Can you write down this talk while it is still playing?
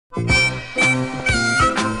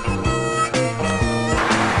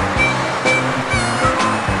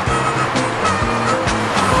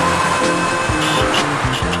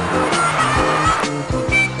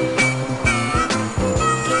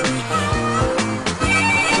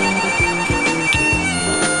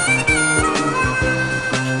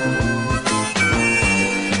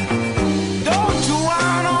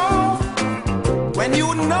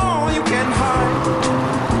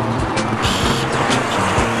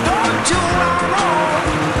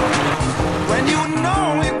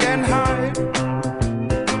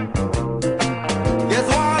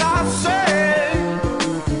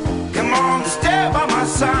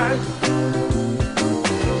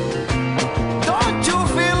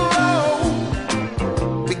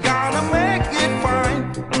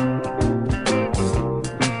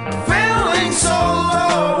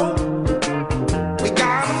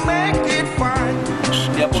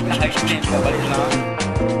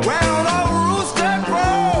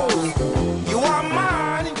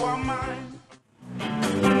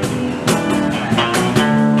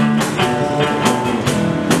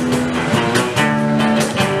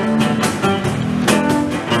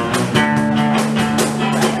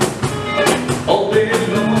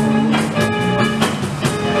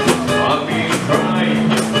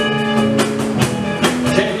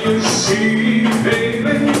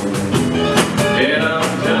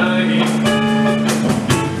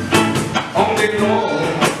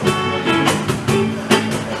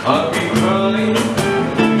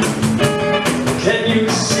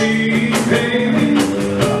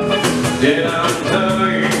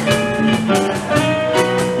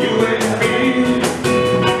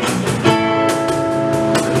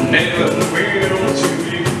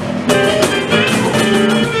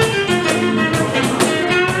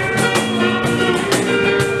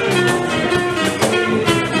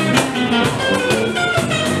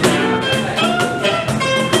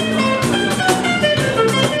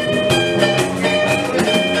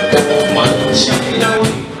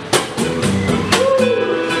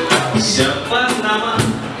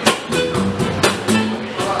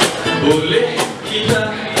Boleh kita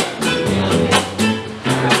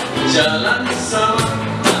jalan sama,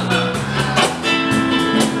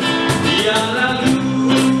 dia lalu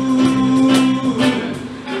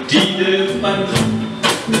di depan,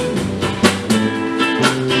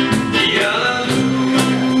 dia lalu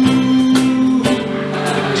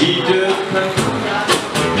di depan.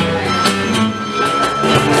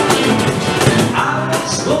 I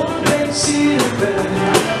was born in silver,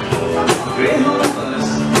 grey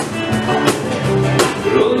horse,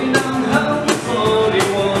 rolling down Highway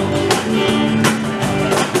 41.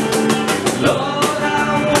 Lord,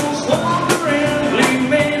 I was wandering,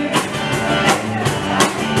 bleeding man,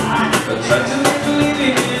 but tried to make a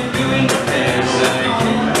living and doing the best I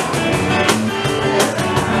can.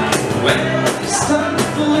 When it's time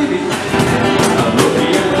for living, I will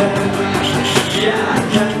be alive. Yeah, I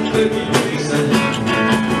can't believe this.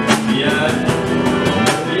 Yeah, I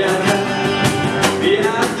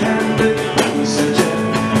can't believe this.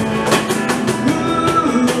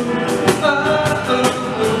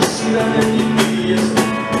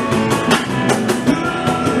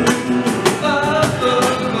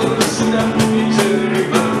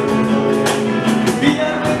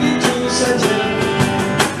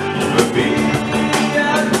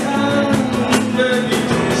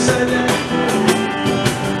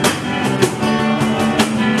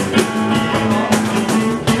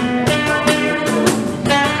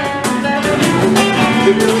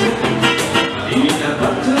 Ini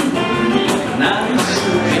dapat temui nangis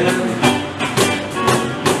suka,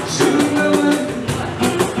 suka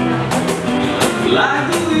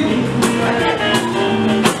lagu ini.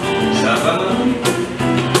 Siapa mau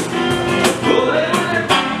boleh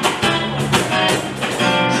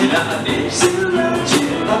sila adik sila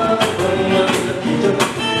cinta, bangga kita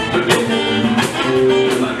berbeda,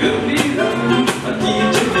 gembira hati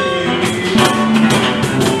sendiri.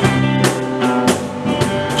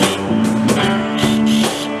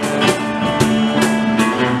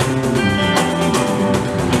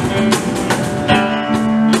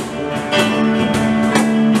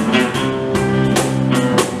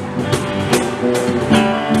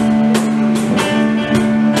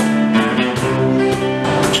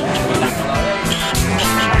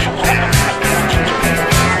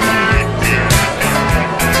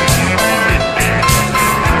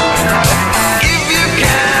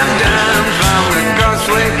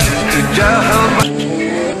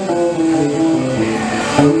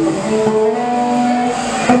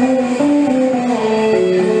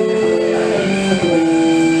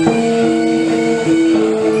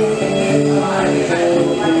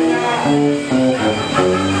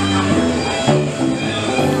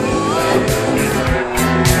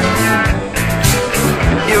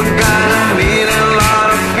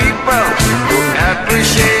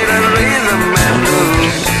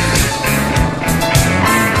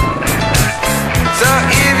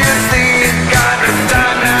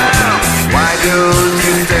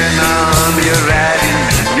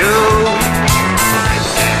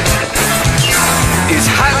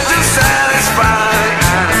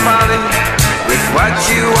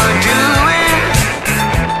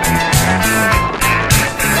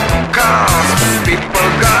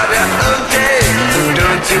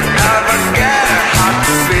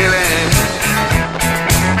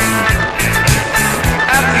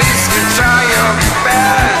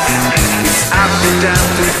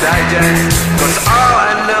 Cause all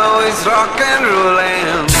I know is rock and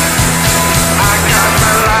rollin'. I got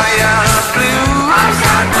Malaya blues. I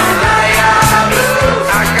got Malaya blues.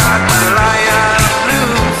 I got Malaya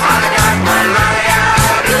blues. I got Malaya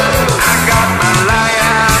blues. I got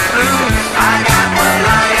Malaya blues. I got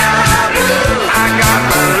Malaya blues. I got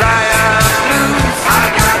Malaya blues. I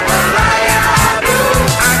got Malaya blues.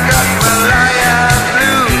 I got Malaya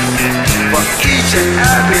blues for each and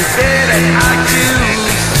every day that I choose.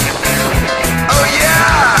 Oh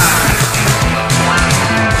yeah.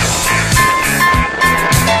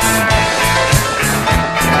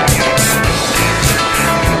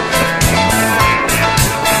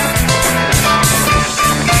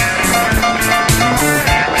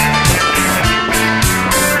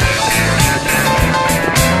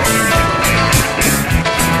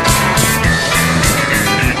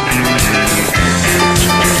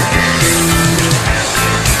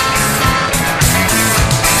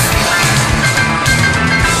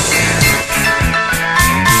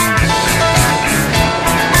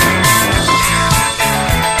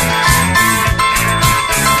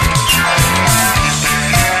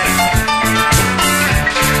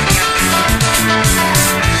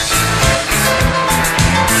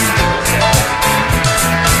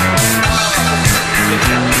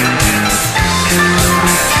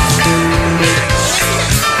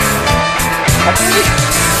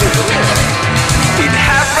 It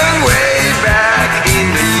happened way back in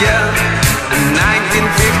the year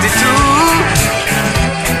 1952,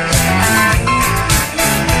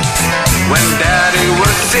 when Daddy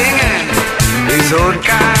was singing his old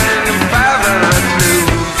kind of favorite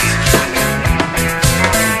blues.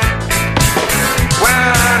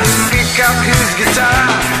 When he picked up his guitar,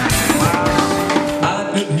 I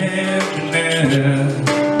could have banana.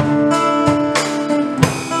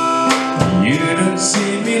 You don't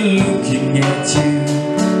see me looking at you.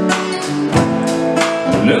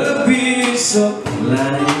 Love is so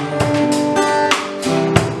blind.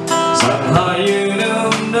 Somehow you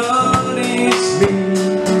don't notice me.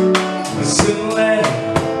 Soon let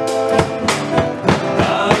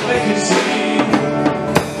I'll make you see,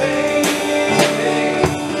 baby.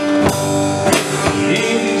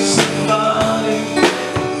 Need somebody.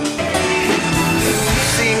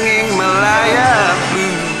 singing Malaya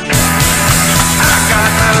blues. I got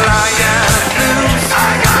Malaya blues. I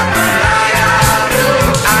got Malaya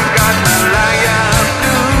blues. I got Malaya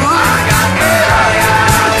blues. I got Malaya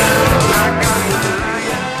blues. I got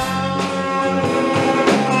Malaya.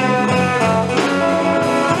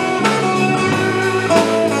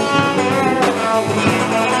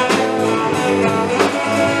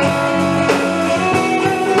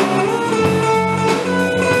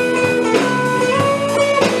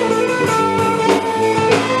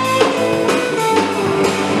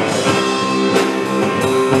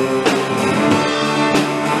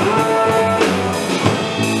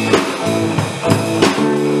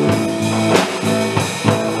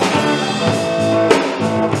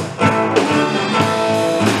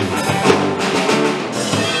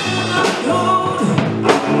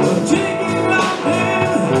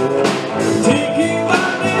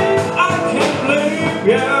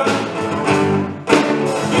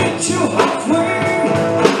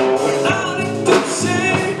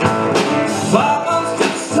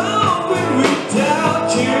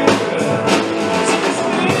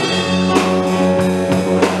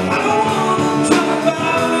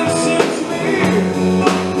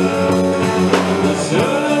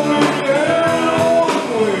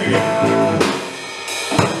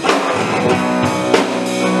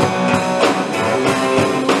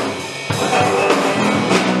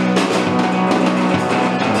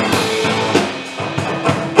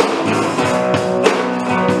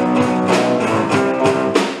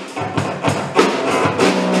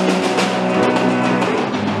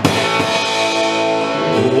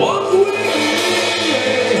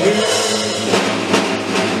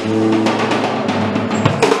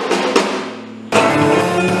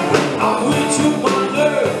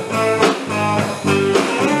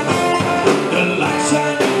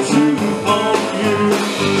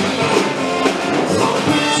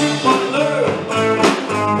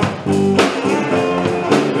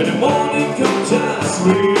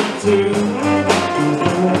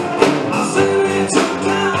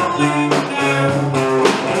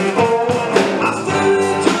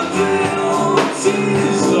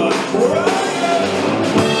 Like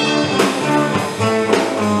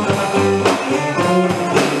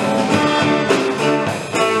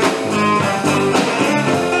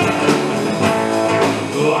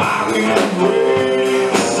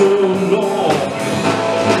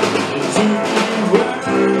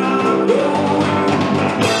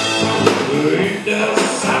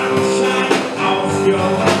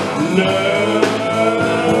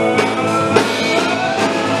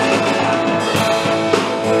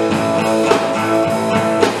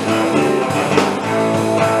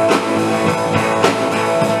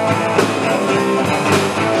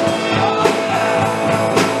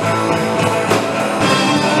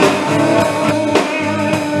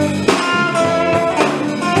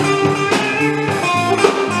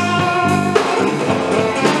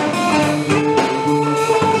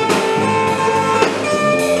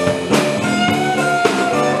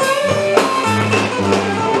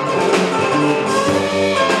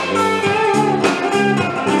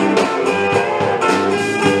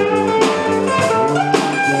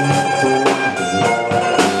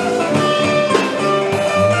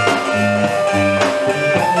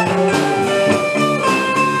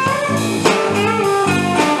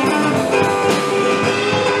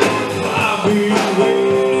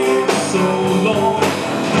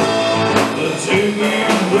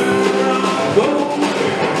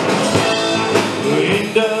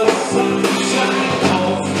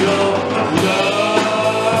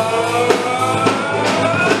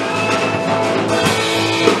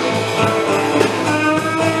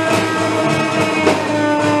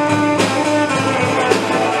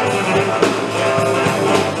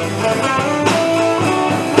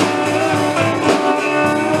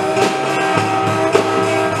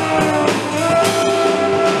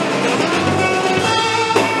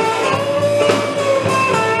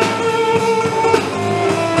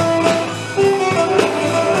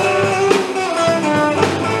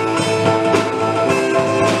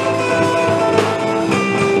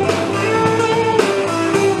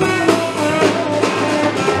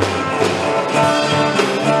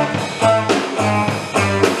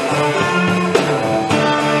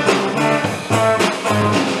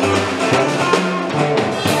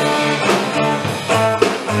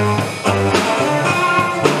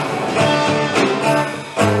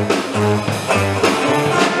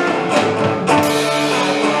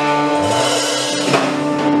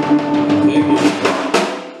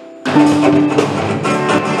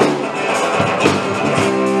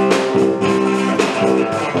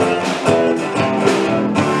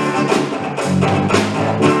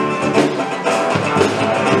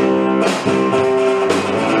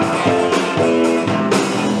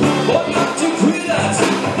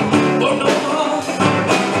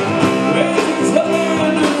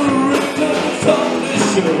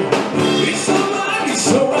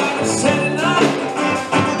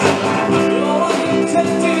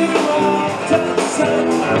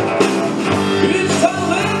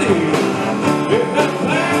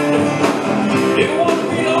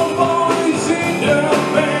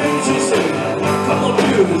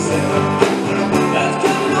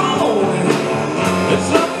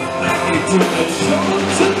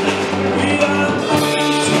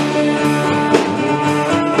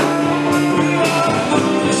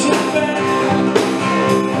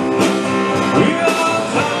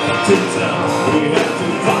to town. We have to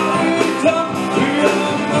find the top. We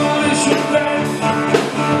are Malaysia band.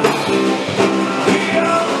 We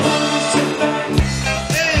are Malaysia band.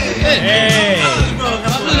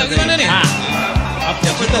 Apa lagu mana ni?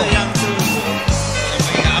 Apa tu? Yang tu.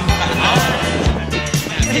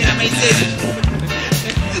 Nama Izin.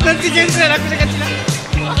 Nanti cancel aku cakap silap.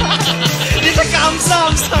 Dia cakap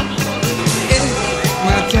amsa.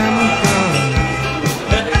 Macam kau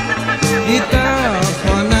kita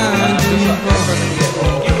pernah jumpa.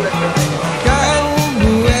 Kau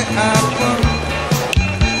buat apa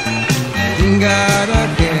tinggal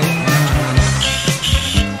ke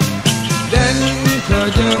dan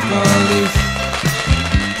kerja polis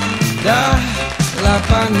dah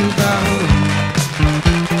 8 tahun,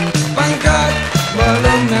 pangkat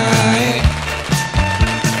belum naik,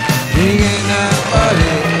 ingin nak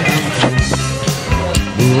balik.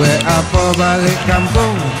 Buat apa balik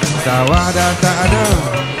kampung, sawah dah tak ada,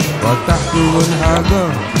 kotak turun harga,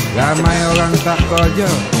 ramai orang tak kerja,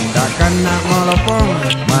 takkan nak melopong,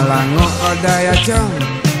 melangok kedai acong.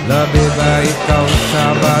 Lebih baik kau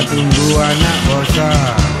sabar tunggu anak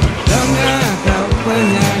besar. Dengar kau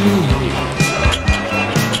penyanyi,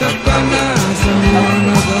 terkenal semua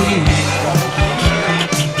negeri.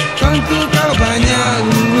 Tentu kau banyak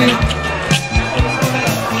duit,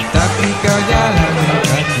 tapi kau jalan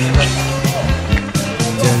kaki.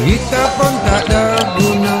 Cerita pun tak ada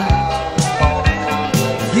guna,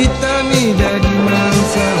 kita ni jadi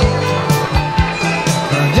mangsa.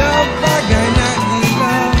 Kerja bagai nak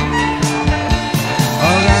gila,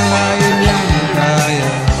 orang lain yang kaya.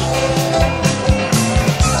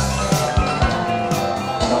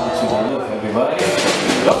 Everybody.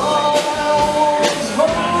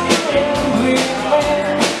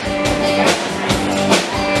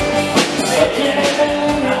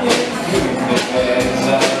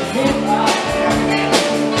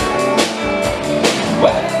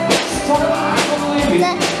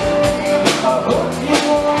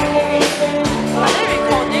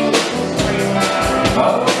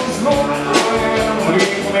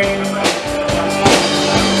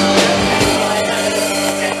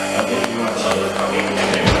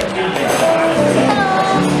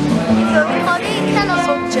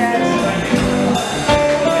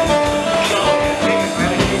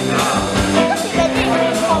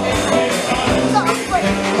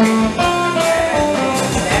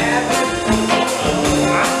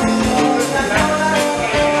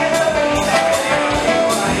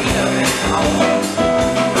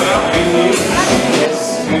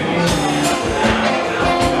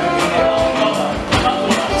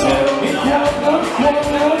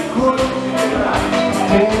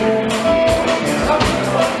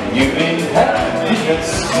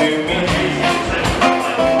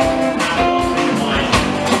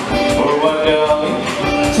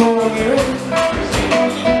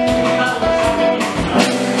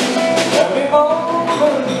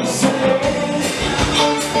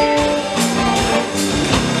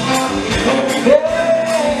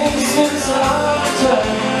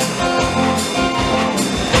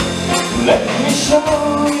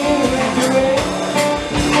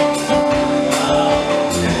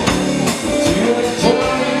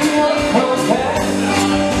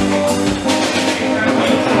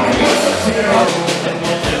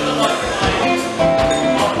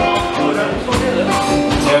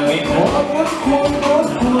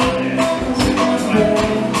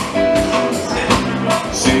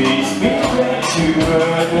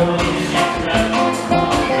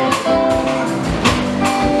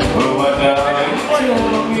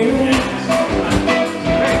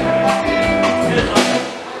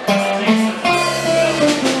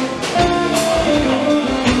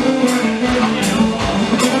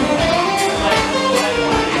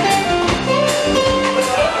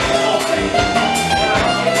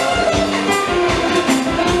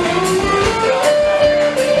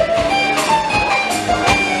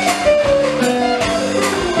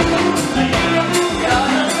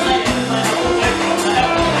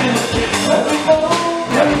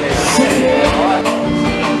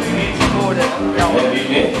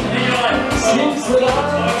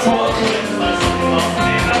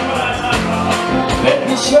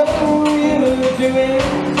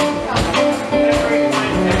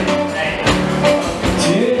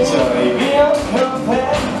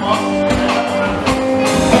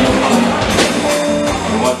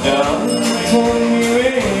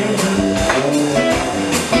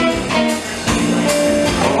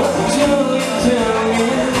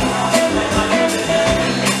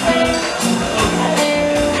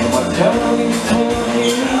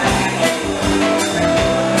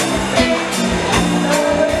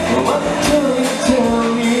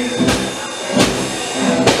 Tell me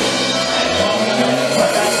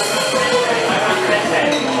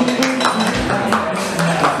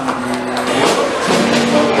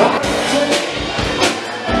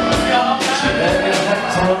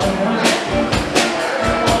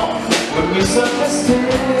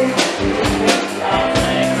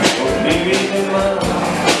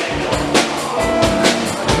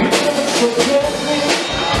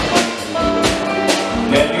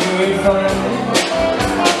we find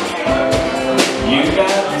you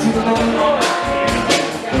got to know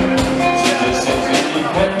just as you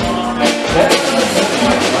can.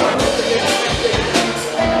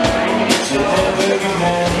 To never be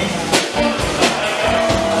mad.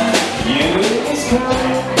 You is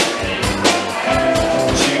kind.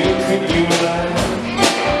 You could you run.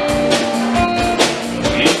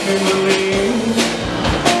 You can believe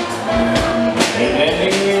in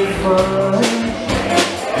anything fun.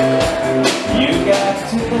 You got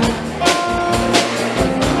to know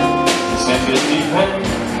just as you can.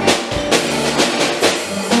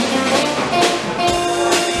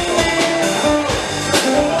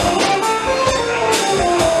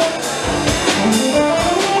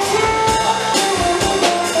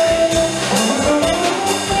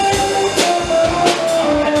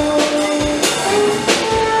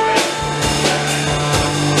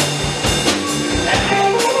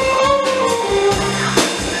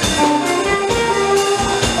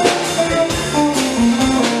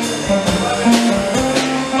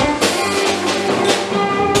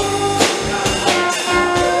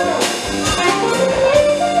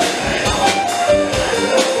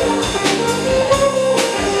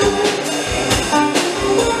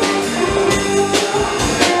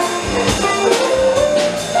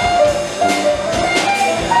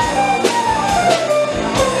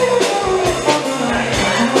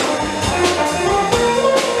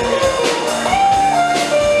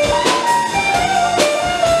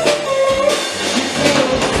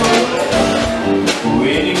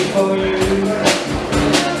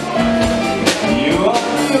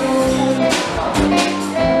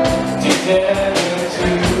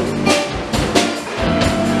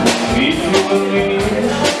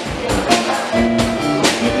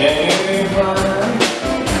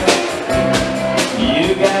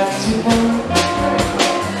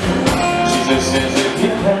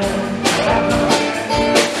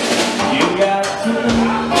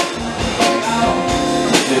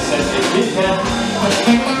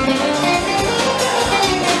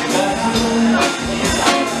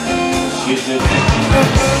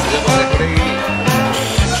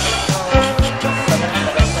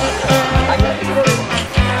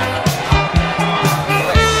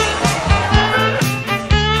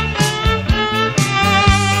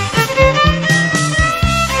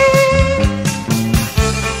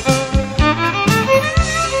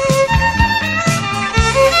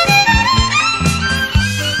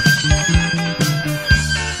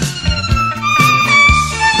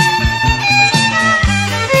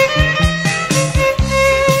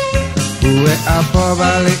 Apa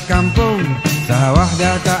balik kampung, sawah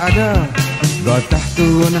dah tak ada, gotah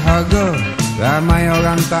turun harga, ramai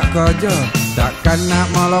orang tak kerja, takkan nak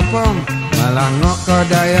melopong, melangok ke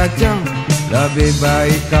daya jong. Lebih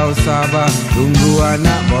baik kau sabar, tunggu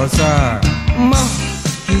anak besar. Mah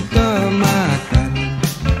kita makan,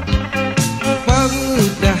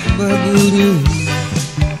 perut dah berbunyi,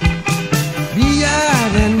 biar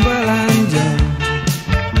dan belanja,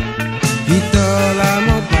 kita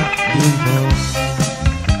lama tak jumpa.